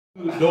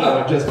The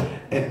door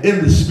and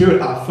in the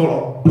spirit I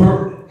felt a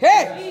burden.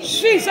 Hey,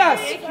 Jesus!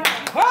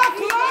 Oh,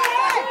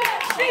 glory!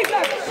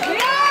 Jesus!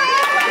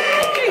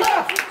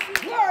 Jesus!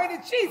 Glory to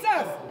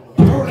Jesus!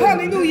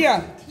 Hallelujah!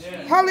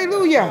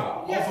 Hallelujah!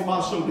 Off of my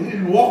shoulder. He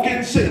didn't walk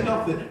in, say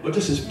nothing, but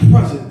just his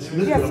presence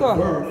lifted a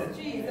burden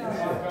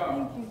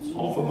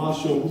off of my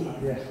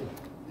shoulder.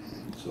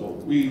 So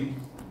we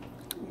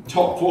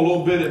talked for a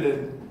little bit, and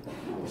then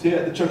I was here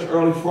at the church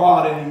early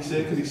Friday, and he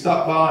said, because he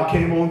stopped by and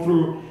came on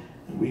through.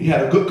 We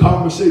had a good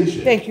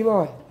conversation. Thank you,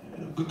 Lord.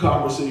 A good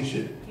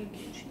conversation.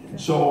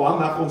 And so I'm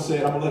not going to say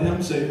it. I'm going to let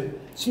him say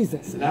it.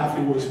 Jesus. And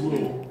afterwards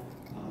we'll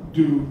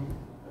do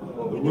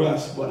the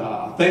rest. But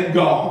I thank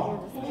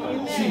God.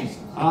 Jesus.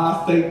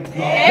 I thank God.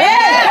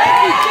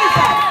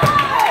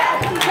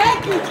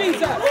 Thank you, Jesus. Thank you,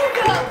 Jesus.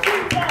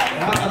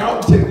 And I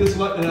don't take this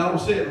like that. I don't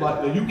say it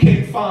like that. You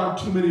can't find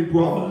too many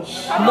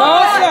brothers.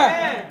 No,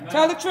 sir.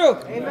 Tell the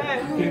truth.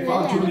 Amen. You can't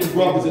find too many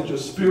brothers that your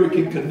spirit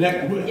can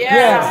connect with.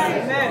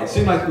 Yes. Amen. It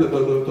seems like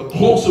the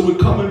closer we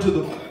come into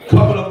the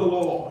covenant of the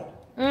Lord,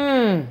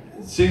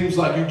 it seems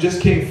like you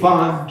just can't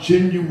find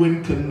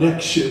genuine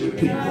connection with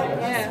people.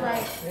 That's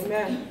right.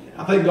 Amen.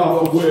 I thank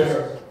God for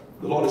where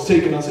the Lord has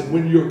taken us, and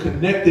when you're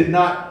connected,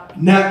 not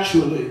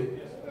naturally,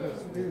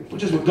 but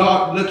just when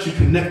God lets you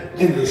connect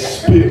in the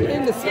spirit.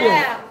 In the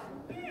spirit.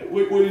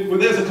 Where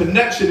there's a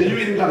connection, and you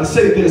ain't even got to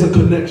say there's a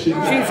connection.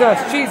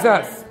 Jesus,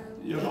 Jesus.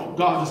 You know,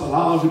 God just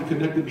allows you to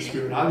connect in the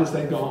spirit. I just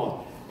thank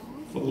God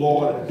for the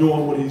Lord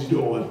doing what he's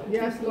doing.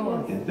 Yes,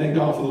 Lord. And thank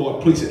God for the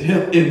Lord placing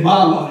him in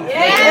my life.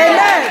 Yeah.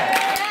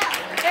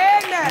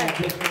 Amen. Amen.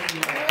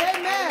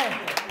 Amen.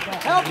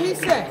 Help he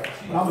said.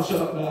 I'm going to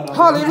shut up now.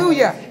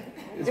 Hallelujah.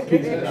 It's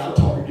peace, and I'll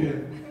talk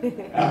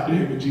again after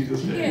him in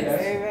Jesus' name.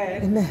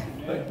 Yes.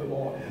 Amen. Thank the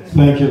Lord.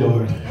 Thank you,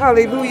 Lord.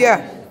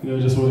 Hallelujah. You know,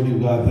 just want to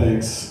give God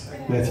thanks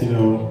that, you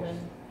know,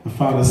 I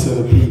found a set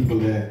of people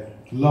that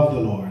love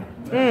the Lord.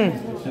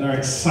 And are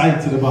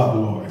excited about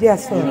the Lord.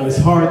 Yes, Lord. You know, it's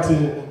hard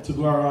to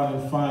go around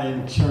and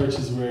find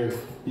churches where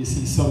you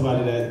see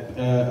somebody that,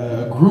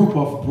 a group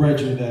of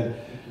brethren that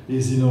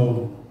is, you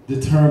know,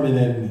 determined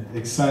and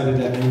excited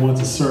that they want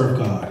to serve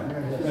God.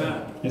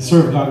 And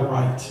serve God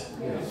right.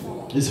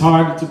 It's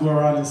hard to go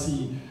around and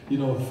see, you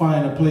know,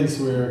 find a place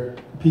where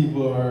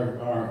people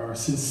are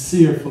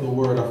sincere for the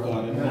word of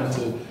God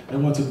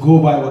and want to go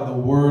by what the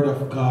word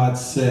of God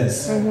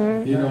says.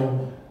 You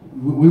know,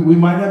 we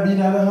might not be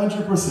that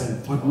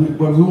 100%, but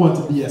we want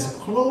to be as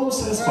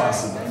close as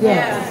possible.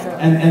 Yes.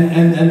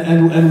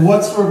 And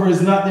whatsoever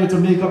is not there to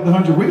make up the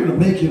 100, we're going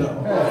to make it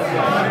up.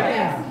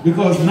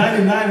 Because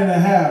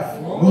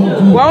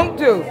 99.5 won't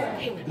do.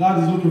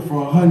 God is looking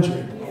for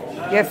 100.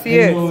 Yes, he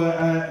is. You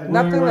know,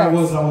 Nothing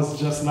less. I was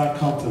just not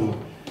comfortable.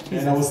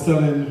 And I was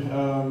telling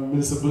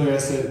Minister Blair, I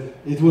said,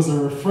 it was a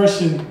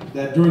refreshing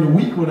that during the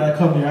week when I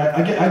come here,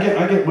 I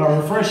get my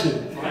refreshing,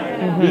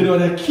 you know,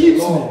 that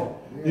keeps me.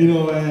 You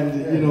know,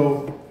 and, you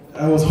know,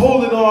 I was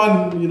holding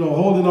on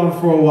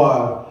for a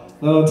while.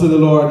 Not until the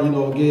Lord, you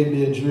know, gave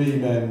me a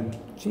dream and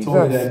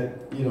told me that,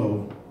 you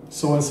know,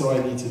 so-and-so I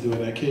need to do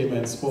it. I came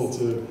and spoke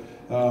to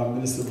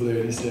Minister Blair,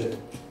 and he said,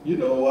 you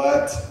know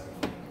what?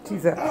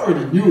 Jesus. I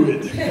already knew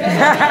it.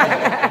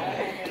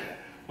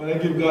 But I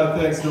give God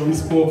thanks that we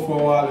spoke for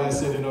a while, and I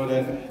said, you know,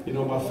 that, you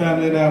know, my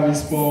family and I, we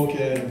spoke,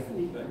 and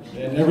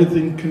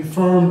everything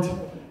confirmed.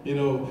 You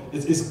know,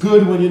 it's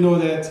good when you know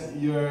that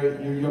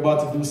you're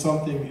about to do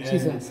something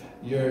and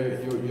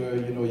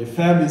your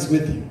family's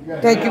with you.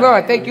 Thank you,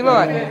 Lord. Thank you,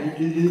 Lord.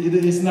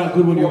 It's not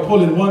good when you're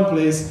pulling one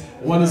place,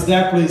 one is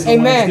that place,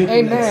 and one is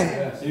different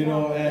place. You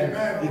know,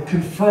 and it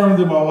confirmed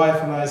in my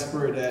wife and I's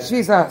spirit that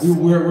Jesus.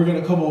 we're going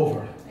to come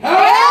over.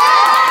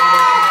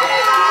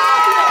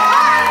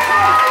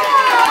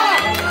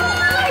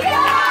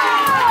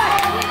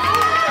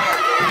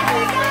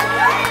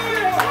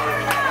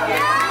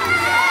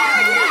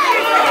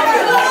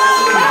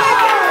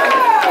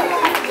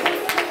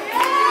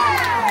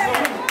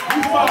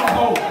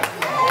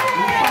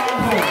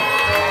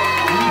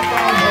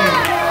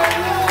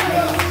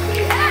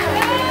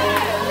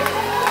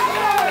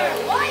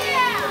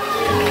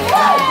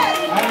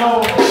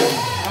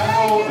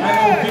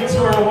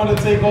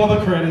 Take all the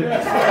credit.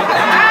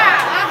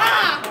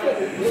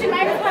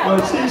 Well,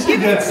 she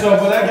gets some,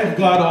 but I give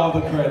God all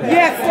the credit.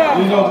 Yes, sir.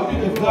 You know,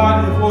 if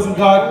it wasn't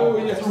God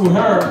through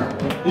her,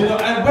 you know,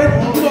 and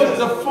when, you know,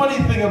 the funny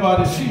thing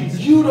about it,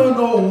 you don't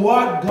know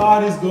what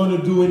God is going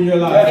to do in your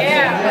life.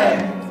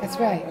 Yeah. That's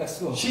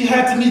right. She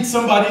had to meet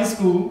somebody in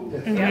school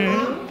that go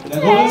to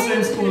the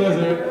same school as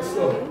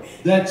her,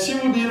 that she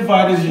would be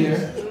invited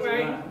here.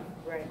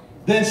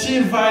 Then she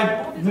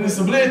invited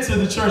Minister Blair to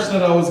the church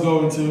that I was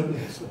going to.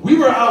 We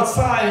were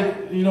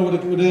outside, you know,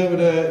 with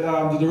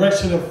the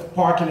direction of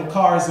parking the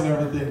cars and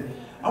everything.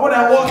 And when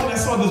I walked in, I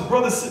saw this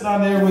brother sitting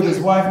down there with his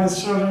wife and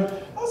his children.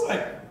 I was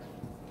like,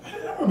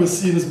 I remember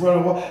seeing this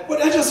brother walk,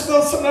 but I just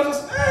felt something. I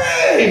just,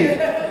 hey! You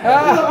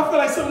know, I felt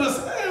like something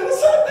just, hey,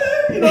 what's up,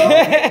 man? You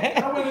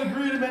know? I went and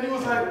greeted him, and he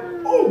was like,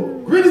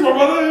 oh, greetings, my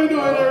brother. How you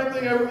doing?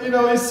 Everything. You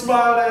know, he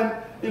smiled, and,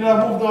 you know,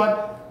 I moved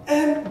on.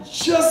 And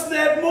just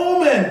that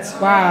moment.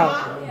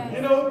 Wow.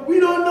 You know, we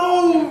don't know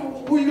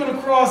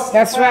across.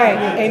 That's right.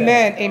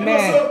 Amen.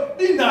 Amen. So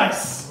be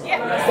nice.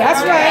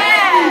 That's right.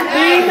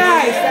 Be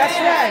nice. That's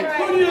right.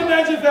 Who do you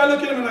imagine if I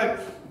look at him and like,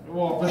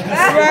 walk past?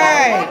 That's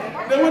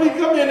right. Then when he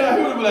come in,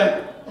 he would be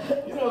like,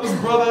 you know, this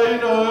brother, you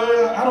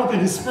know, I don't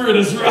think his spirit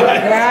is right.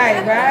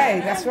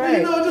 Right. That's right.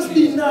 You know, just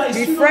be nice.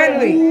 Be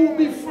friendly.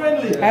 Be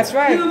friendly. That's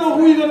right. You don't know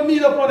who you're going to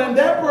meet up on, and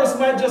that person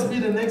might just be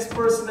the next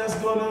person that's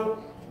going to.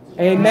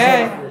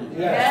 Amen.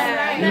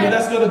 Yeah. You know,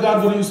 that's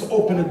God going to use to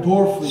open a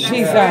door for you.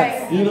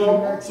 Jesus. You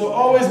know, so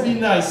always be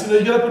nice. You know,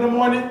 you get up in the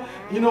morning.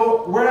 You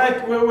know, where I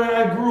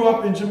grew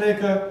up in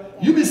Jamaica,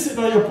 you be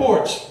sitting on your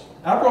porch.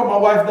 I brought my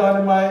wife down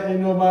in my, you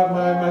know,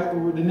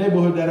 the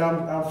neighborhood that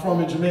I'm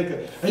from in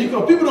Jamaica. And you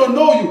go, people don't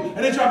know you,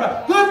 and they try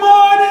to, good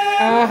morning.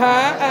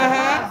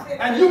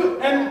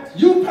 And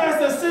you pass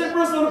that same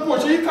person on the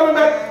porch, and you coming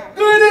back,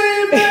 good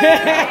evening.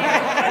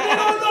 And they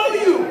don't know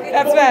you.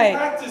 That's right.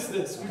 Practice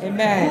this. We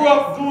Amen. grew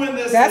up doing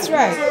this. That's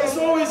right. So it's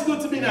always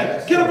good to be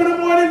nice. Get up in the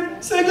morning,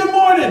 say good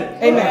morning.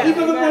 Amen. You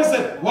go to the morning and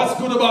say, what's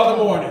good about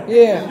the morning?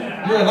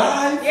 Yeah. You're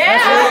alive. Yeah.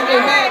 That's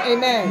right.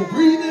 Amen. You're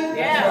breathing.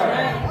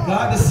 Yeah.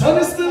 God, the sun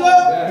is still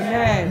up.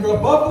 Amen. You're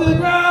above the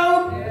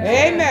ground.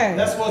 Amen.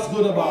 That's what's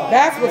good about it.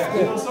 That's what's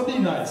good. You know, so be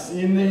nice.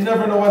 You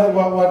never know what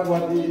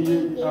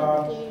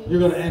you're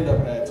going to end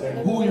up at, and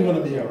who you're going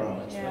to be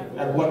around,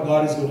 and what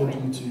God is going to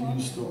do to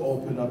use to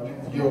open up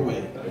your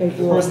way. The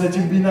person that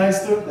you be nice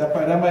to, that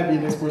might be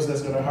the next person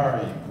that's going to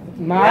hire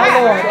you. My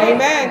Lord.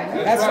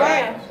 Amen. That's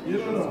right. You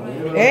don't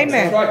know.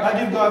 Amen.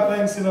 I give God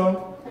thanks, you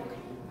know.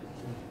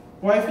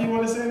 Wife, you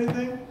want to say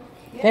anything?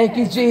 Thank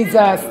you, Jesus.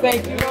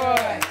 Thank you, Lord.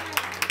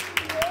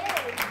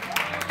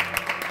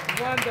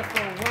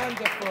 Wonderful.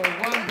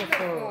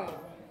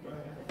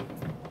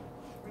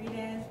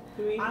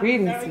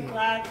 Greetings. I'm very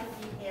glad to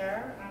be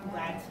here. I'm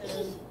glad to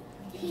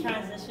be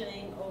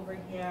transitioning over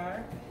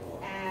here.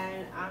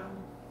 And I'm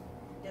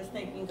just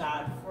thanking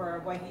God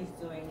for what He's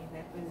doing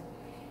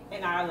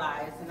in our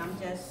lives. And I'm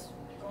just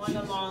going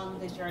along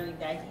the journey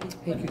that He's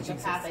put, the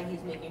path that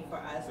He's making for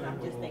us. And I'm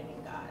just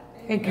thanking God.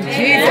 Thank you,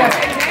 Jesus.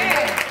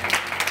 Amen.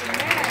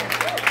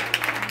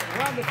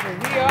 Wonderful.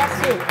 We are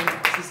too.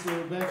 Sister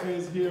Rebecca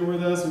is here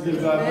with us. We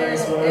give God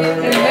thanks for her.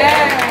 Amen.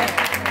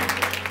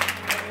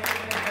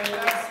 And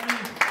last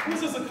week,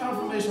 this is a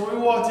confirmation. When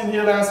we walked in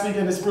here last week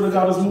and the Spirit of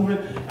God was moving,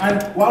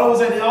 and while I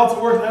was at the altar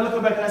working, I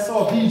looked back and I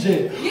saw a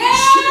BJ. BJ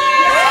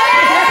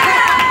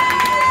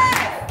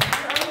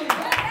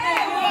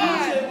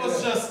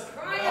was just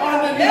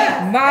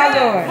underneath. My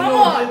Lord. You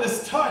know, in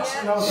this touch.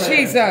 And I was like,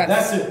 Jesus.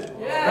 That's it.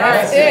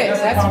 That's it.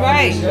 That's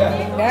right.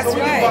 That's so we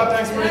give God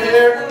thanks for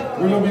here.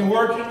 We're going to be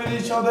working with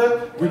each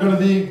other. We're going to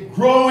be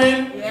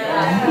growing,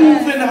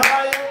 moving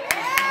higher.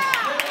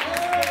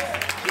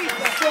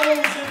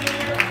 Souls in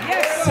here.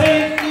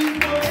 Save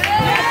people.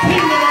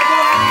 Kingdom of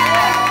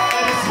God.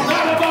 And it's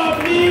not about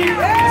me.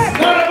 It's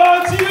not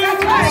about you.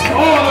 It's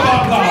all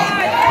about God.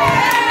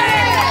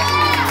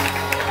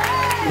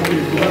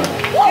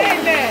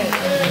 Amen.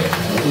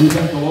 We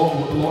thank the Lord for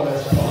what the Lord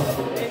has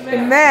done.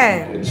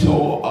 Amen. And so,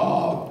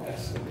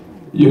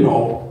 you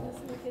know,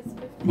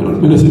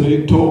 Minister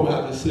Vayden told me,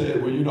 I just said,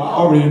 well, you know, I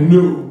already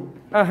knew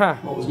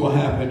what was going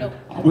to happen.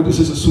 I went to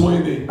Sister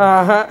Sweeney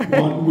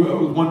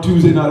one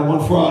Tuesday night and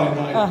one Friday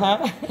night.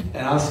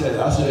 And I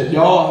said,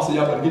 y'all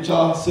better get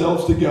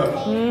yourselves together.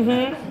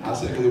 I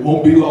said, because it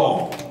won't be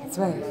long. That's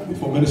right.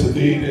 Before Minister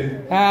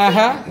Vayden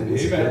and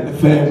the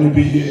family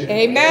be here.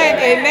 Amen.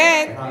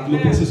 And I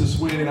looked at Sister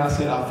Sweeney and I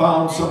said, I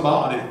found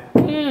somebody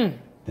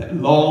that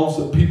loves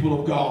the people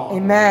of God.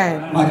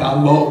 Amen. Like I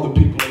love the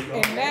people of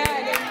God. Amen.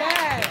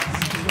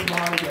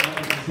 Somebody that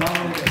has a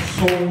desire that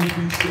souls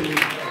be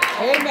saved.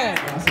 Amen.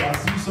 I said, I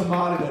see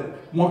somebody that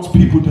wants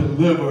people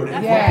delivered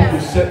and wants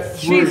people set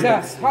free.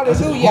 Jesus.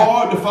 Hallelujah. It's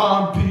hard to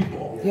find people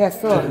Lord.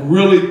 that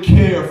really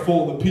care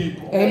for the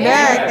people.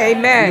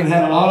 Amen. We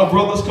had a lot of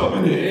brothers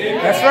coming in.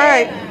 That's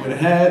right. We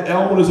had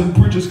elders and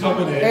preachers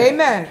coming in.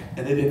 Amen.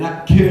 And they did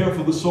not care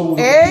for the souls of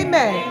the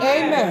Amen. people.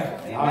 Amen.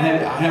 I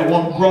had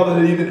one brother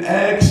that even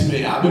asked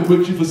me, I've been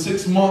with you for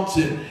 6 months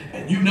and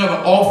you never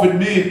offered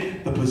me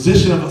the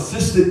position of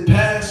assistant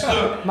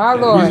pastor. My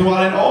and Lord. The reason why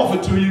I didn't offer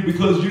to you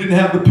because you didn't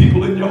have the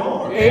people in your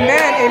heart. Amen.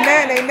 I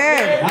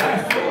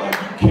didn't feel like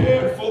you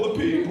cared for the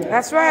people.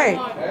 That's right.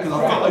 Because I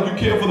felt like you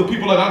cared for the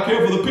people like I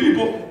care for the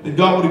people, then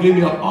God would have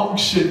given me an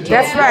unction to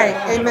That's right.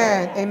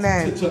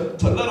 Amen.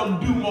 To let them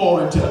do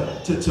more and to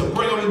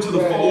bring them into the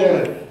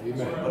fold.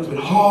 But it's been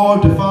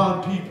hard to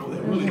find people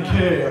that really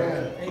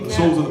care for the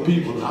souls of the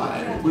people.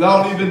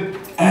 Without even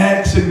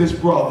asking this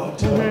brother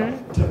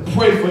to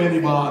pray for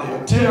anybody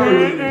or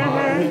tarry with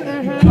anybody.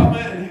 He come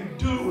in and he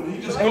do and he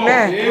just goes.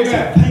 Amen.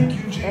 Thank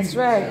you, Jesus. That's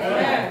right.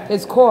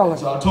 It's calling.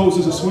 So I told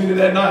Sister Sweeney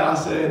that night, I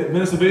said, if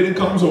Minister Vayden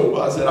comes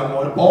over, I said, I'm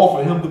going to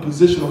offer him the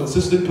position of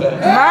assistant pastor.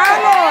 My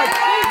Lord.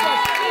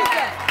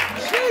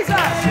 Jesus.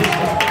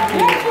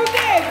 Yes,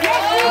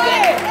 you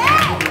did.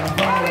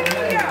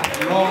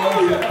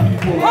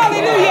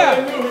 Hallelujah.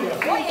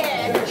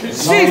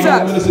 Jesus.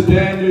 Minister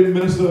Daniel,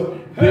 Minister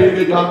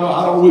David, y'all know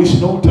I don't waste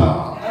no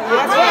time.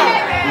 That's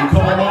right. You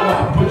come on over,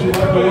 I put you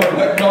right there,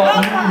 let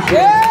God use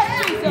you.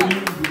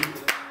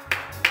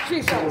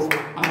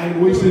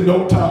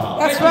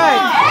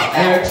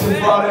 asked him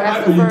Friday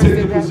night, will you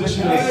take the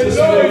position as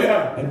assistant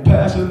and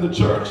pastor in the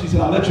church? He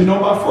said, I'll let you know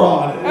by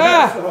Friday.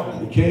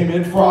 He came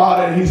in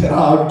Friday and he said,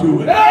 I'll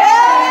do it. So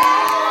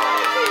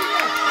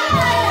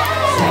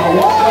I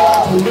want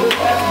y'all to look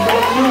at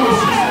your new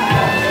assistant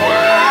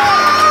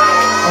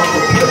of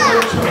the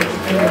Pinnock Church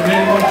in the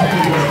name of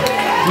Jesus.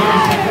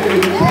 Minister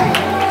Vayden,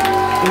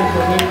 in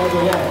the name of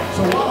the Lord.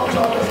 So why don't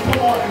y'all just come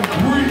on and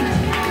greet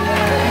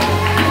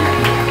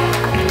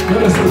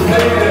Minister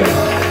Vayden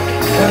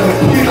and the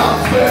Pinnock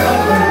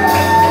family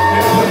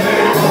in the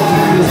name of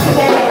Jesus.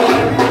 Come on.